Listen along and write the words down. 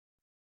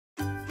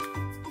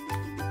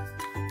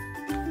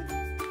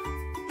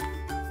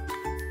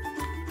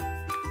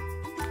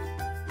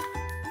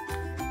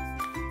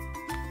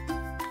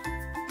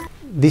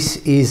This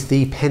is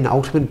the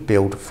penultimate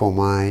build for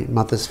my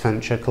mother's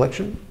furniture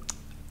collection,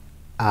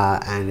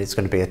 and it's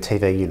going to be a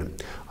TV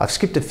unit. I've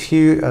skipped a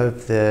few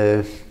of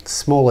the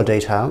smaller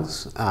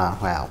details,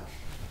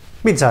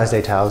 mid-sized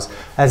details,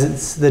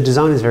 as the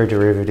design is very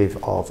derivative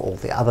of all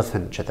the other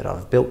furniture that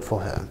I've built for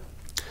her.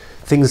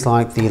 Things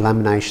like the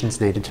laminations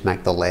needed to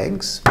make the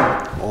legs,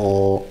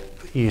 or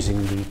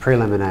using the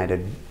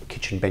pre-laminated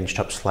kitchen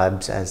benchtop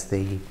slabs as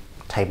the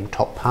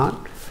tabletop part.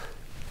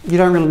 You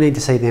don't really need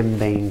to see them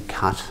being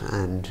cut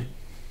and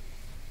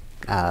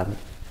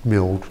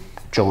milled,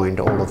 joined,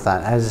 all of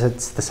that, as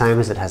it's the same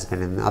as it has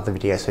been in the other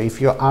videos. So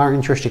if you are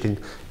interested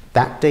in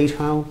that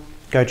detail,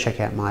 go check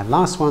out my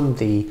last one,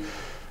 the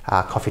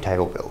coffee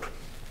table build.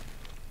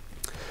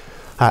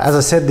 As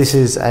I said, this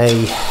is a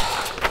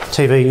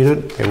TV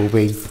unit. There will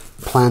be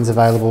plans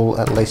available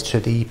at least to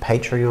the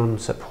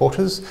Patreon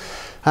supporters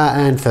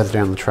and further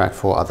down the track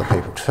for other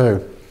people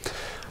too.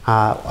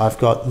 I've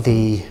got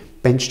the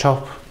bench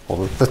top,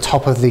 or the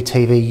top of the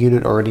TV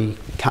unit, already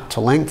cut to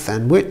length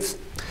and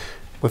width.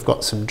 We've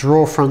got some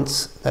drawer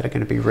fronts that are going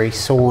to be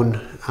resawn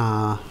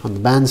on the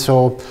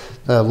bandsaw.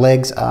 The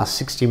legs are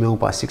 60mm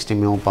by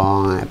 60mm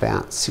by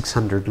about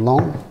 600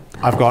 long.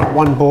 I've got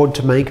one board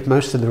to make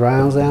most of the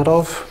rails out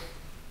of.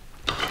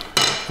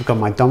 I've got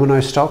my domino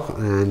stock,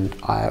 and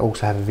I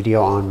also have a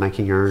video on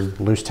making your own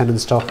loose tenon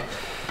stock,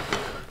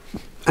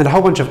 and a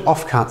whole bunch of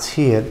offcuts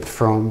here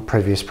from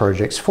previous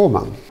projects for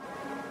Mum.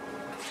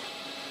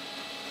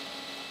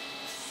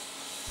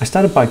 I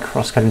started by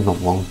cross-cutting the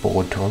long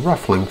board to a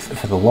rough length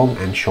for the long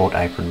and short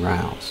apron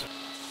rails.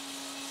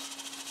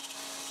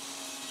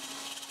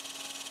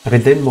 I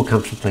could then more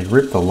comfortably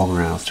rip the long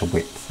rails to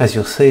width. As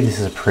you'll see, this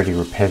is a pretty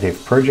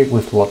repetitive project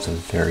with lots of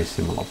very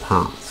similar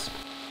parts.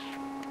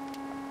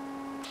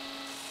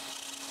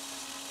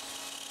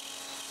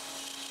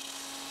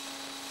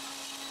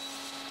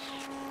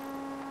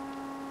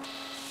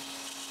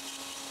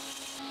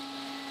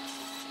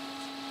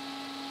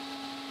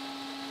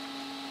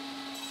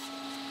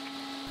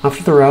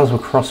 After the rails were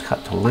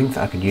cross-cut to length,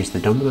 I could use the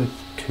domino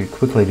to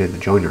quickly do the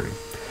joinery.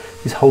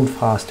 This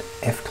hold-fast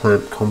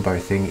F-clamp combo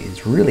thing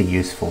is really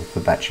useful for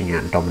batching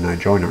out domino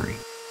joinery.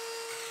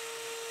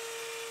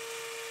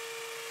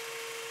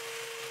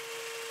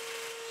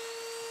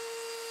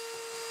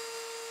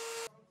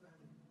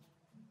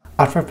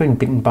 After I've been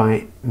bitten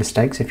by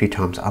mistakes a few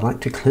times, I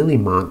like to clearly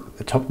mark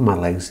the top of my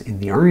legs in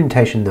the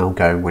orientation they'll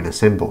go when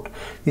assembled.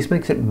 This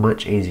makes it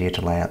much easier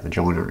to lay out the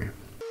joinery.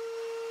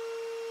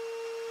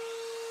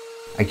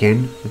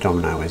 Again, the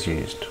domino is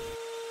used.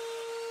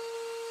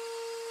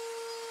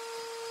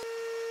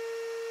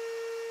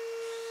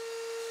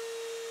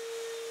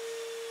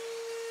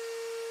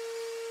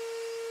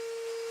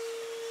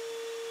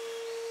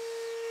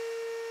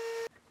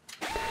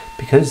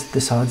 Because the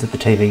sides of the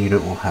TV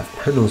unit will have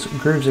panels,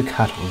 grooves are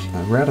cut on the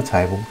router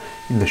table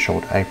in the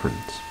short aprons.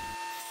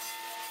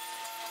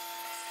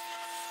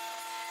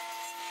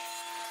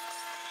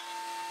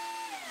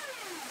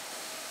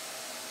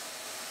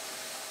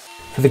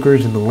 For the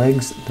grooves in the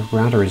legs, the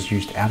router is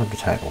used out of the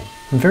table.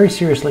 I'm very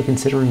seriously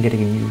considering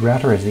getting a new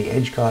router, as the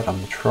edge guide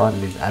on the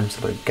Trident is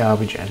absolute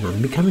garbage, and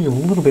I'm becoming a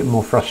little bit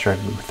more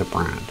frustrated with the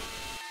brand.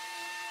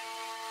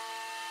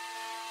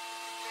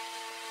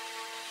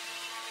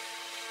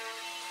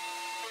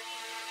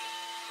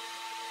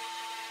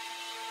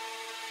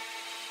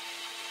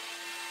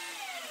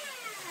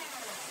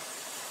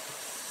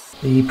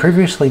 The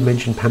previously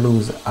mentioned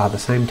panels are the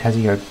same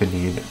Tassie Oak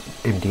veneered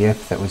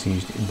MDF that was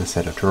used in the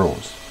set of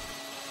drawers.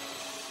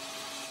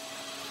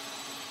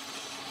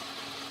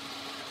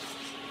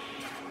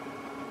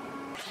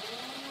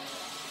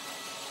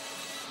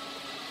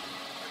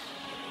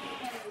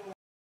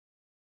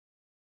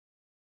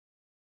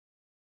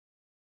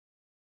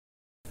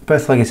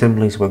 Both leg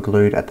assemblies were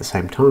glued at the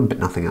same time, but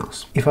nothing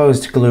else. If I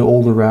was to glue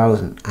all the rails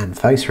and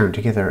face frame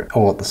together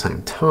all at the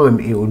same time,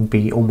 it would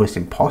be almost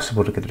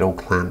impossible to get it all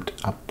clamped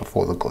up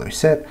before the glue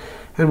set,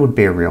 and would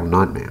be a real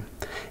nightmare.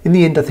 In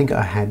the end, I think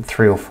I had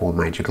 3 or 4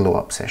 major glue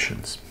up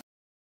sessions.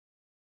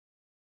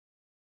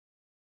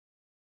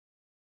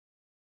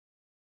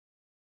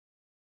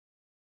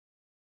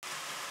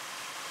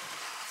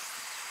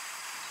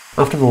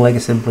 After the leg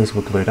assemblies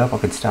were glued up, I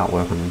could start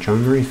work on the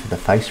joinery for the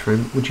face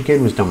frame, which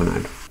again was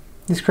dominoed.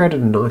 This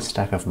created a nice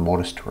stack of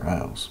mortised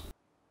rails.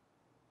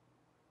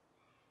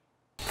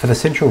 For the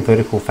central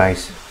vertical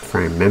face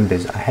frame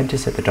members, I had to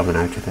set the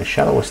domino to the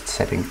shallowest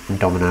setting and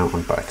domino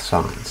on both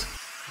sides.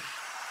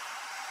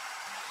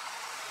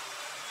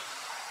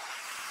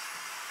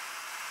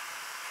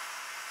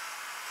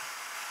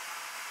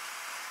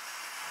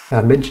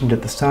 As I mentioned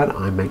at the start,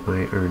 I make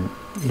my own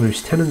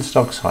loose tenon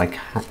stock, so I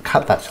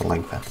cut that to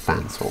length at the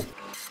bandsaw.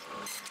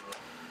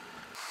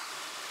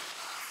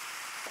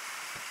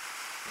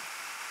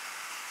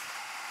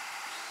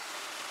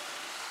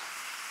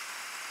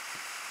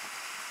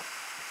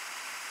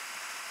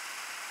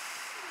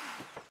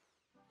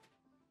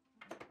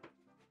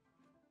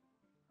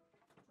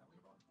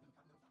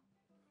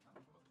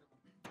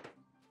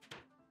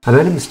 I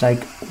made a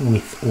mistake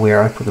with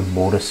where I put the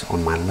mortise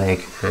on my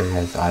leg,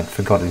 as I'd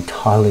forgotten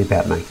entirely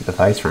about making the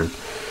face frame.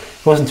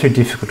 It wasn't too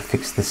difficult to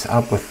fix this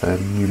up with the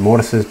new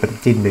mortises, but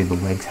it did mean the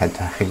legs had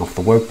to hang off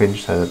the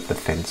workbench so that the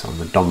fence on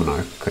the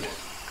domino could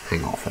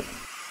hang off it.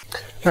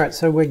 Alright,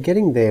 so we're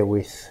getting there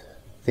with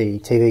the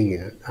TV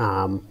unit.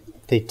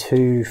 The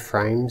two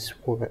frames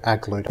are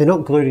glued. They're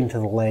not glued into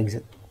the legs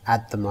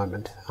at the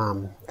moment.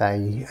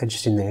 They are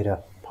just in there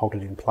to hold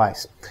it in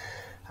place.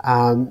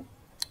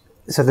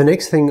 So the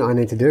next thing I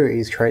need to do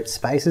is create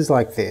spaces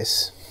like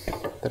this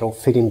that'll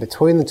fit in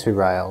between the two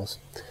rails,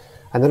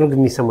 and that'll give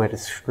me somewhere to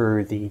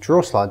screw the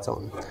drawer slides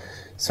on.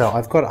 So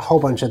I've got a whole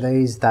bunch of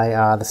these. They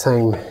are the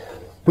same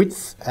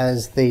width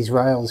as these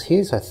rails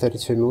here, so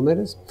 32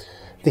 millimeters.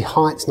 The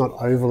height's not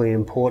overly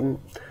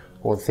important,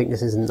 or the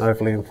thickness isn't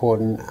overly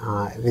important.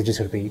 They're just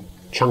going to be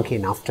chunky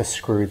enough to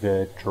screw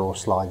the drawer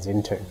slides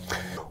into.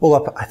 All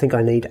up, I think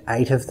I need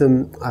 8 of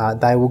them.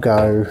 They will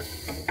go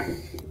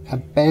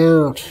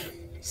about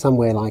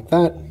somewhere like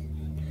that,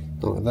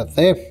 like that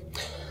there,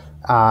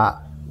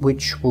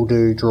 which will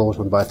do drawers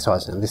on both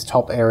sides. Now this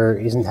top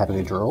area isn't having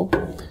a drawer,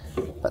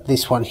 but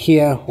this one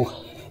here,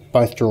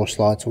 both drawer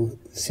slides will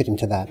sit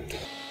into that.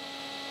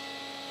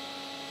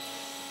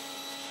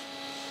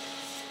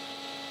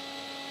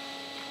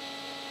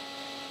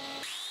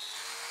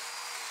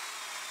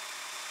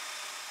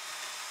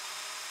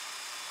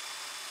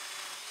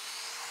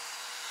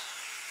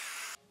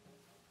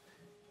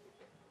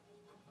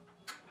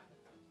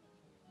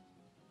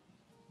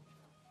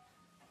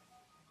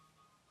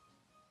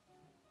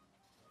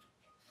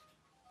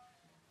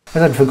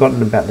 As I'd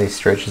forgotten about these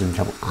stretches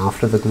until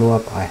after the glue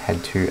up, I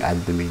had to add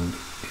them in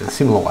a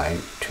similar way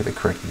to the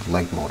corrected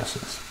leg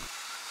mortises.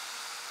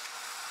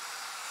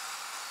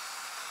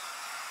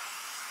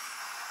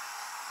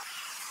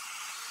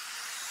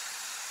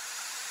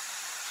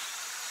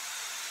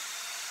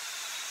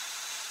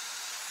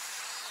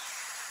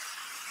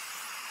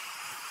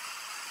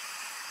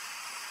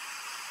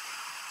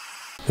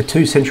 The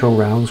two central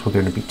rails were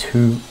going to be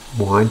too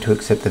wide to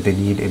accept the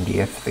veneered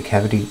MDF for the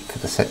cavity for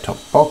the set-top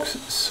box,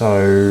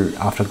 so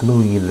after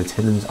gluing in the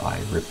tenons I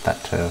ripped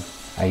that to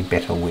a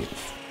better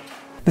width.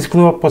 This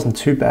glue up wasn't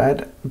too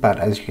bad, but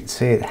as you can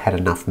see it had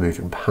enough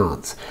moving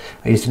parts.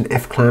 I used an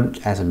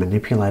F-clamp as a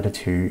manipulator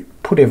to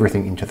put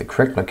everything into the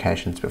correct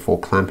locations before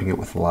clamping it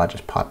with the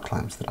largest pipe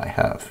clamps that I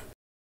have.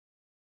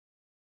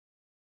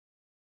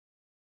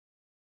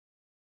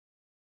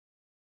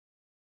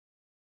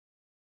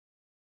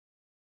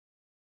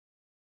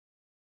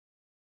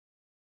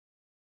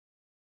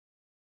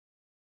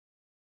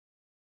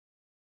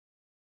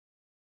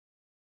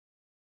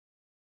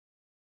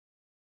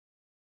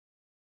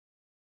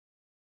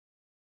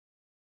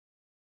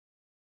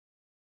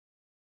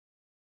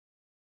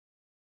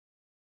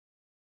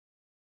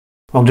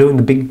 While doing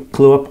the big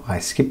glue up, I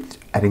skipped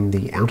adding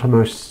the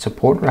outermost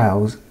support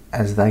rails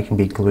as they can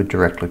be glued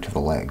directly to the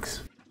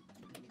legs.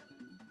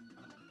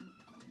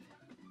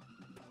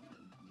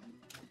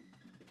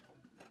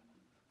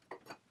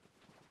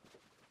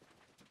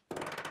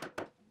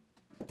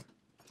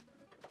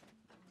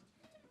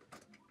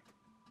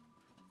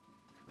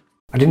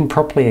 I didn't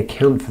properly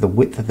account for the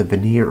width of the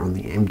veneer on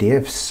the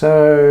MDF,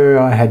 so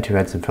I had to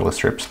add some filler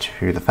strips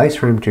to the face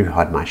frame to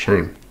hide my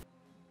shame.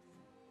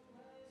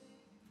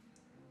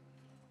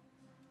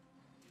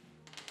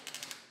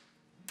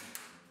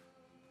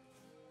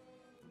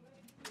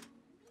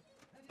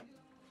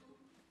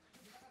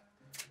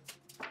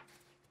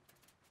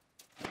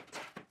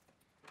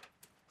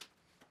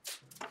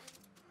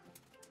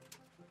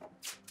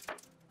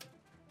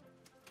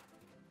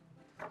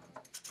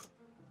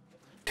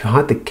 To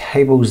hide the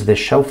cables, the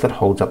shelf that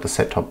holds up the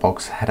set-top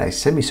box had a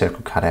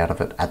semicircle cut out of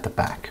it at the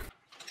back.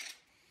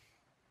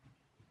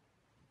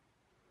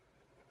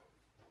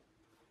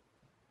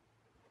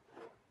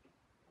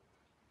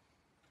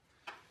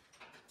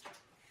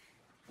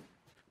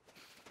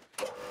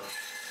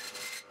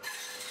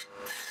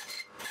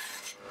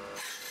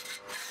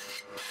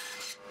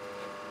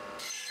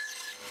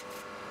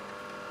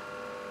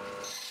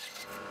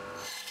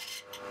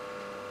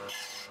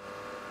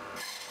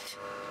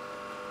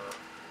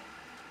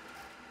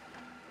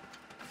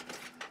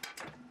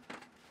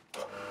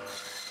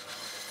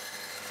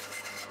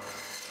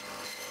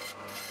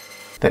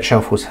 That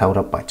shelf was held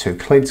up by 2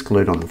 cleats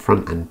glued on the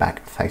front and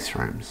back face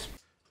frames.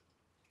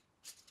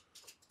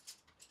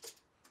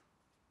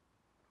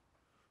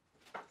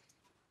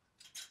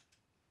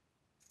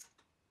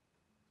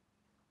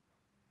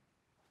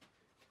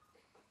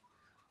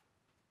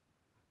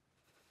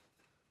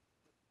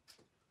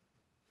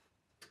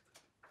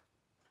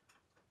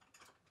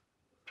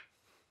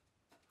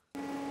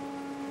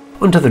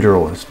 Onto the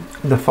drawers.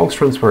 The false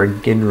fronts were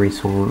again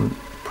resawn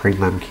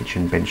pre-glam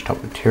kitchen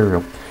benchtop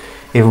material.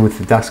 Even with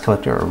the dust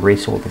collector, a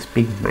resaw this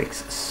big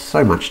makes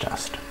so much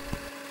dust.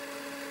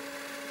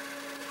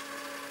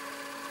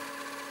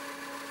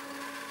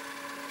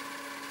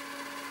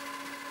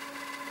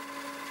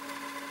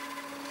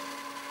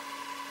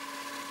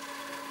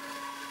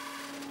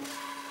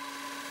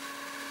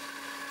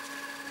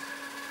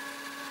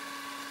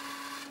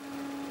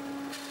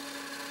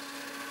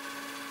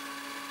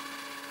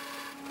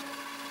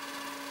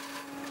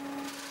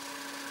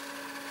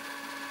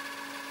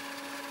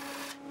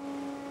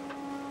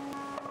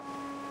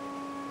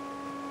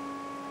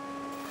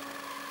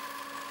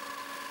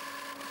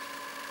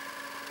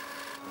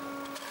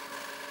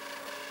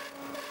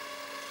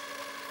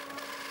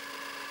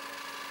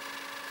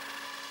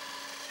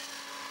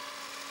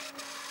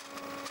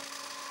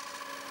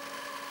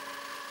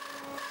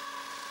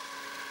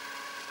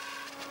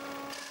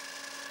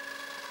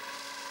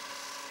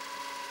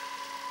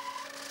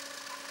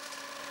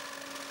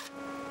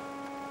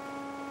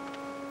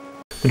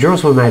 The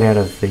drawers were made out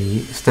of the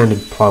standard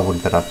plywood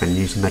that I've been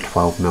using, the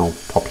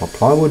 12mm poplar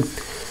plywood,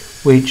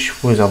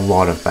 which was a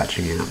lot of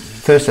batching out.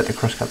 First at the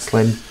crosscut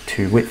sled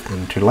to width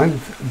and to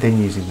length,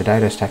 then using the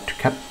dado stack to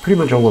cut pretty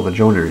much all of the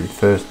joinery.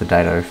 First the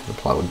dado for the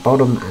plywood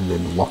bottom, and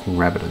then the locking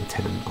rabbet and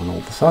tenon on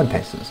all the side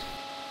pieces.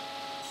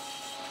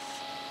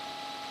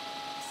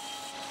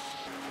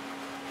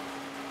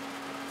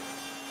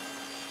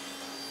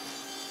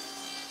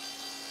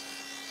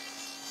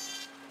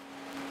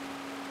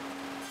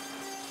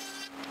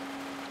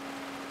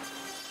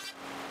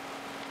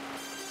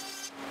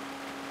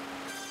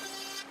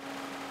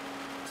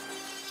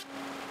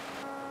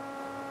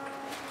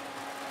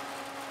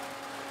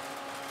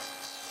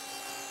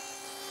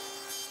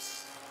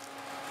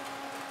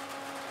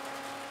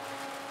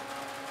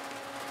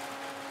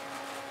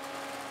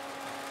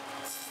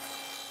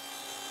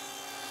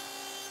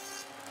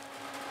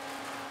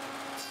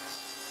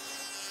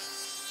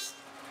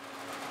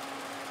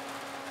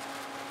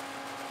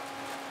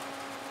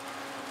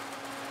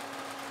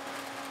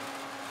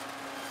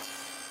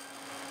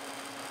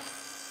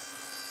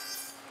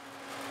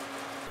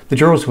 The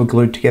drawers were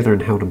glued together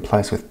and held in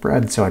place with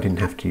brad, so I didn't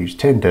have to use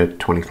 10 to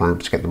 20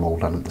 clamps to get them all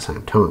done at the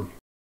same time.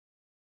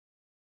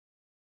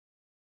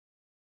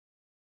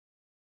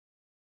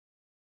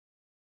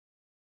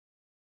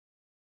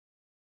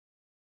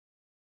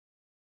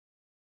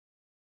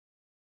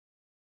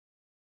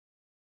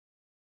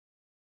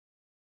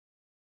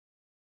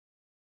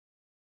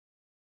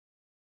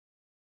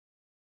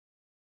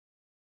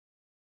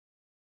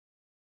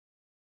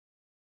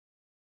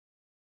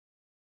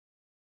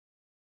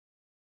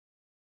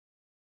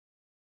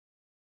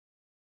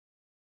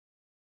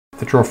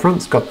 The drawer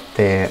fronts got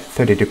their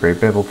 30-degree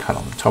bevel cut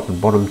on the top and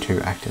bottom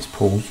to act as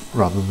pulls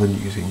rather than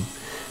using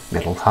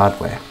metal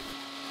hardware.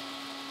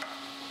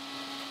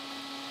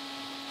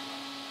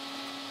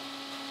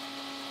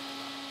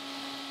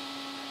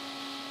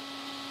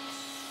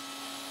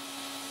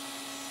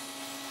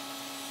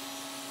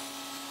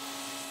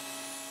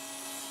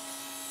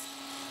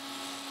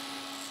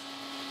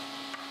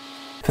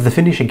 For the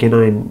finish again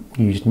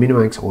I used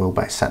Minimax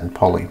oil-based satin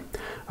poly.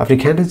 I've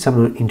decanted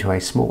some into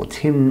a smaller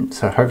tin,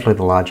 so hopefully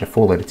the larger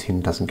 4-litre tin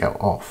doesn't go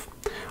off.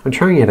 I'm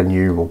trying out a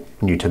new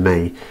to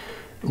me,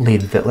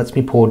 lid that lets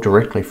me pour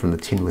directly from the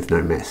tin with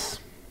no mess.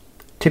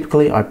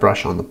 Typically I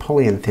brush on the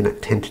poly and thin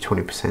at 10 to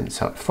 20%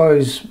 so it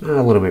flows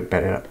a little bit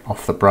better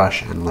off the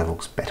brush and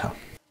levels better.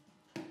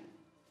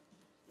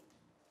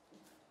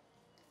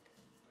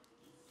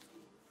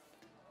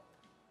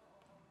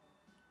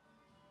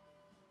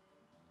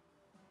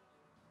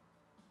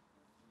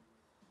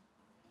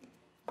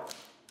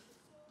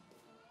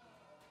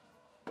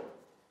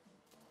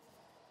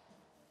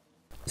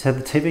 So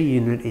the TV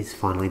unit is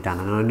finally done,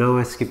 and I know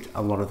I skipped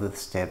a lot of the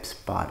steps,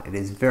 but it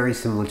is very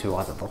similar to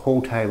either the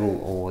hall table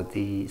or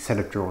the set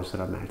of drawers that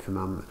I made for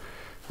Mum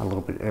a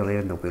little bit earlier,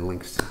 and there'll be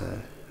links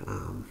to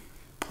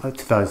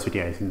those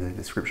videos in the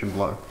description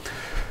below.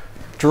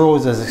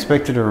 Drawers, as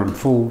expected, are on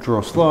full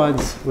drawer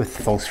slides with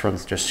the false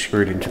fronts just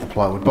screwed into the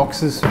plywood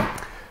boxes.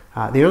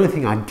 The only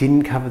thing I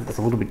didn't cover that's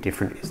a little bit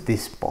different is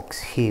this box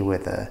here where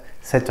the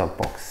set-top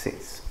box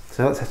sits.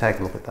 So let's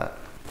take a look at that.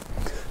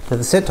 So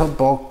the set-top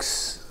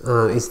box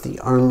is the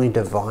only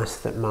device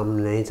that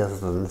Mum needs other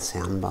than the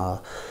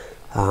soundbar.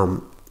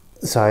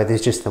 So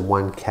there's just the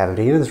one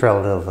cavity, and it's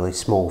relatively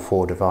small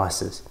for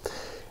devices.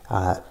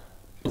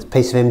 It's a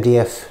piece of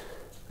MDF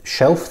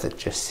shelf that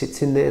just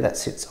sits in there, that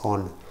sits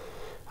on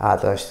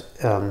those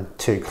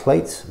two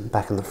cleats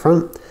back in the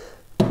front.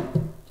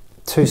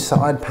 Two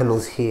side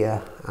panels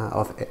here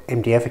of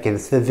MDF, again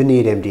it's the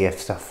veneered MDF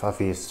stuff I've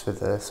used for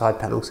the side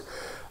panels.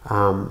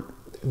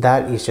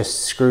 That is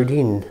just screwed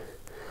in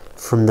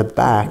from the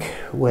back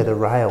where the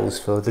rails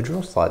for the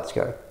drawer slides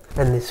go.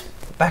 And this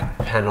back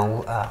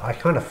panel I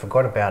kind of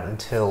forgot about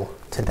until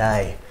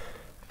today,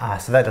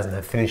 so that doesn't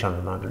have finish on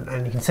the moment,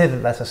 and you can see that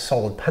that's a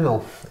solid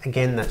panel.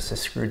 Again, that's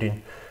just screwed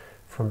in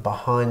from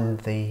behind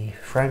the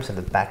frames of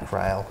the back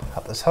rail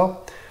up the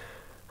top,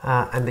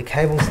 and the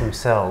cables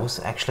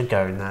themselves actually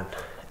go in that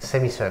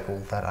semicircle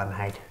that I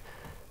made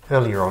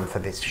earlier on for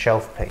this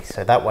shelf piece,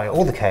 so that way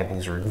all the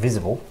cables are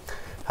invisible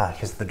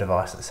because the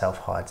device itself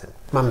hides it.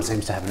 Mum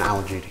seems to have an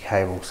allergy to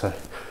cable, so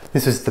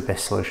this is the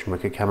best solution we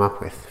could come up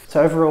with.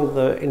 So overall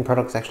the end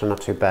product's actually not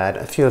too bad.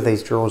 A few of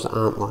these drawers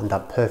aren't lined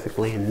up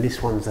perfectly, and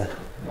this one's a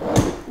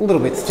little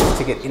bit stiff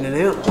to get in and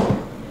out.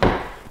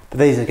 But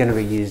these are going to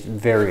be used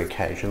very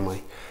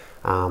occasionally.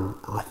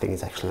 I think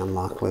it's actually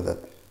unlikely that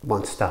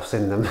once stuff's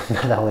in them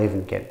they'll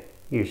even get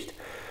used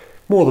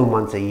more than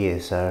once a year,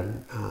 so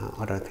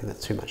I don't think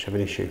that's too much of an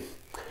issue.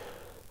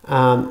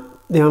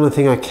 The only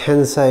thing I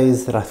can say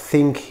is that I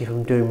think if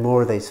I'm doing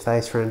more of these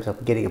face frames, I'll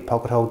be getting a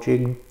pocket hole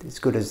jig. As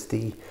good as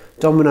the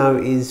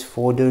Domino is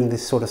for doing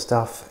this sort of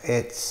stuff,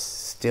 it's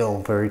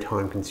still very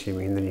time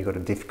consuming, and then you've got a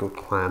difficult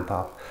clamp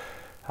up.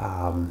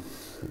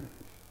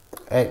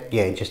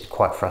 Yeah, just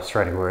quite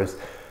frustrating, whereas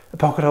a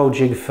pocket hole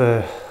jig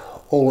for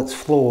all its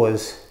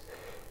flaws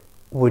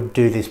would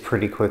do this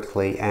pretty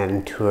quickly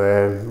and to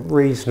a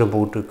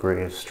reasonable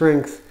degree of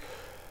strength.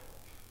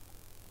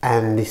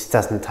 and this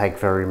doesn't take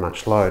very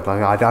much load.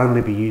 Like, I'd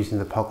only be using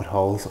the pocket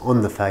holes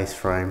on the face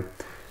frame,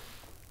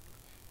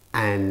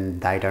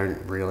 and they don't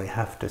really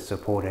have to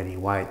support any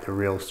weight. The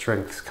real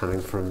strength's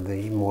coming from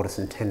the mortise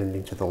and tenon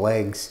into the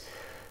legs.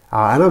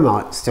 And I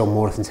might still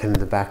mortise and tenon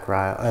the back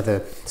rail,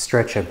 the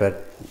stretcher,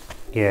 but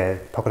yeah,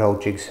 pocket hole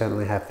jigs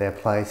certainly have their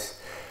place,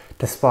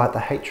 despite the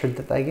hatred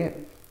that they get.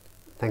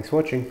 Thanks for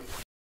watching.